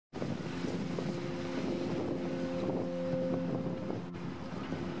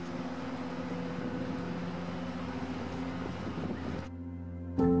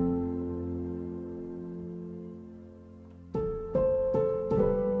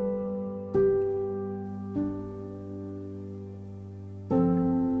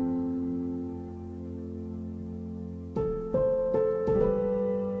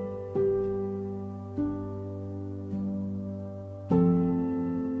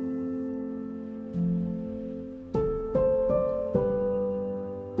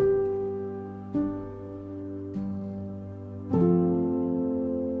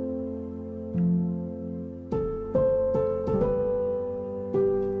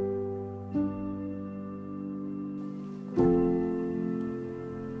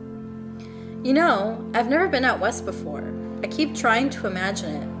You know, I've never been out west before. I keep trying to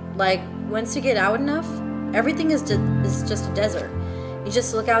imagine it. Like, once you get out enough, everything is just a desert. You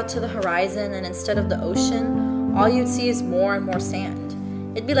just look out to the horizon, and instead of the ocean, all you'd see is more and more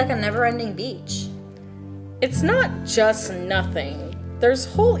sand. It'd be like a never-ending beach. It's not just nothing. There's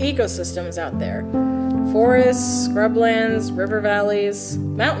whole ecosystems out there. Forests, scrublands, river valleys,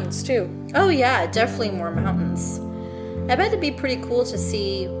 mountains too. Oh yeah, definitely more mountains. I bet it'd be pretty cool to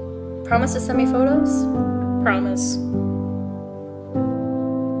see. Promise to send me photos? Promise.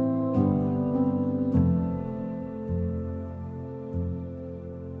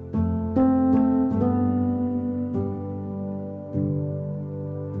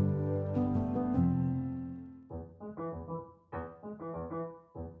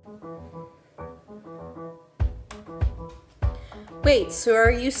 Wait, so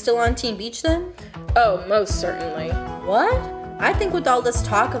are you still on Team Beach then? Oh, most certainly. What? I think with all this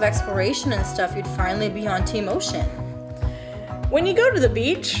talk of exploration and stuff, you'd finally be on Team Ocean. When you go to the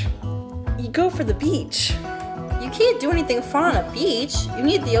beach, you go for the beach. You can't do anything fun on a beach. You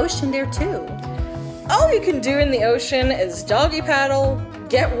need the ocean there too. All you can do in the ocean is doggy paddle,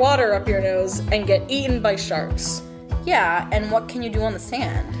 get water up your nose, and get eaten by sharks. Yeah, and what can you do on the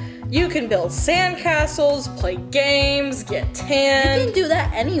sand? You can build sandcastles, play games, get tan. You can do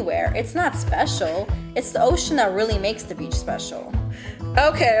that anywhere. It's not special. It's the ocean that really makes the beach special.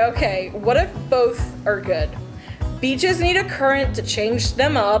 Okay. What if both are good? Beaches need a current to change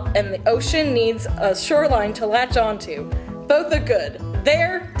them up, and the ocean needs a shoreline to latch onto. Both are good.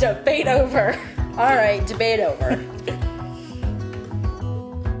 There, debate over. Alright, debate over.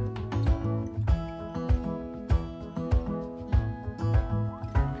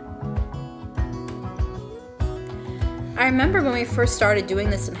 I remember when we first started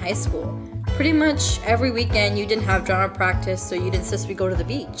doing this in high school. Pretty much every weekend you didn't have drama practice, so you'd insist we go to the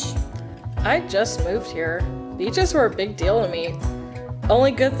beach. I just moved here. Beaches were a big deal to me.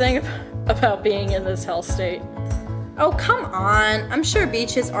 Only good thing about being in this hell state. Oh, come on. I'm sure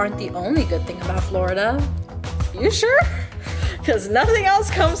beaches aren't the only good thing about Florida. You sure? Because nothing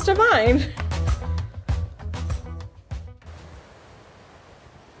else comes to mind.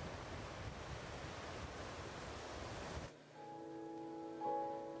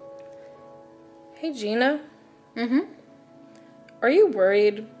 Hey, Gina. Are you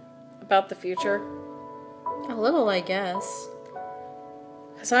worried about the future? A little, I guess.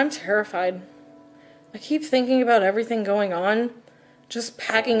 Because I'm terrified. I keep thinking about everything going on, just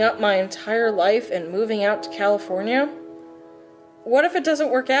packing up my entire life and moving out to California. What if it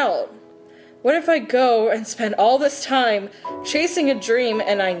doesn't work out? What if I go and spend all this time chasing a dream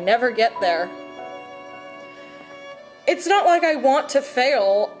and I never get there? It's not like I want to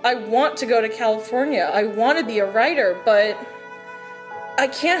fail. I want to go to California. I want to be a writer, but I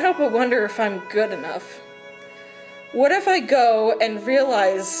can't help but wonder if I'm good enough. What if I go and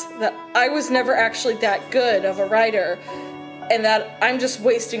realize that I was never actually that good of a writer and that I'm just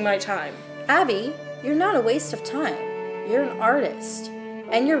wasting my time? Abby, you're not a waste of time. You're an artist.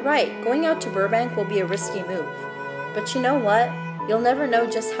 And you're right, going out to Burbank will be a risky move. But you know what? You'll never know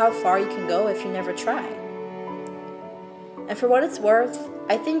just how far you can go if you never try. And for what it's worth,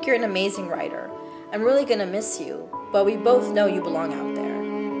 I think you're an amazing writer. I'm really gonna miss you, but we both know you belong out there.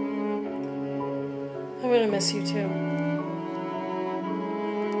 I'm gonna miss you too.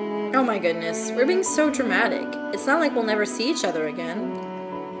 Oh my goodness, we're being so dramatic. It's not like we'll never see each other again.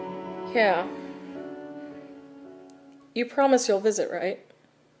 Yeah. You promise you'll visit, right?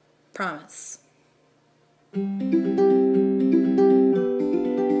 Promise.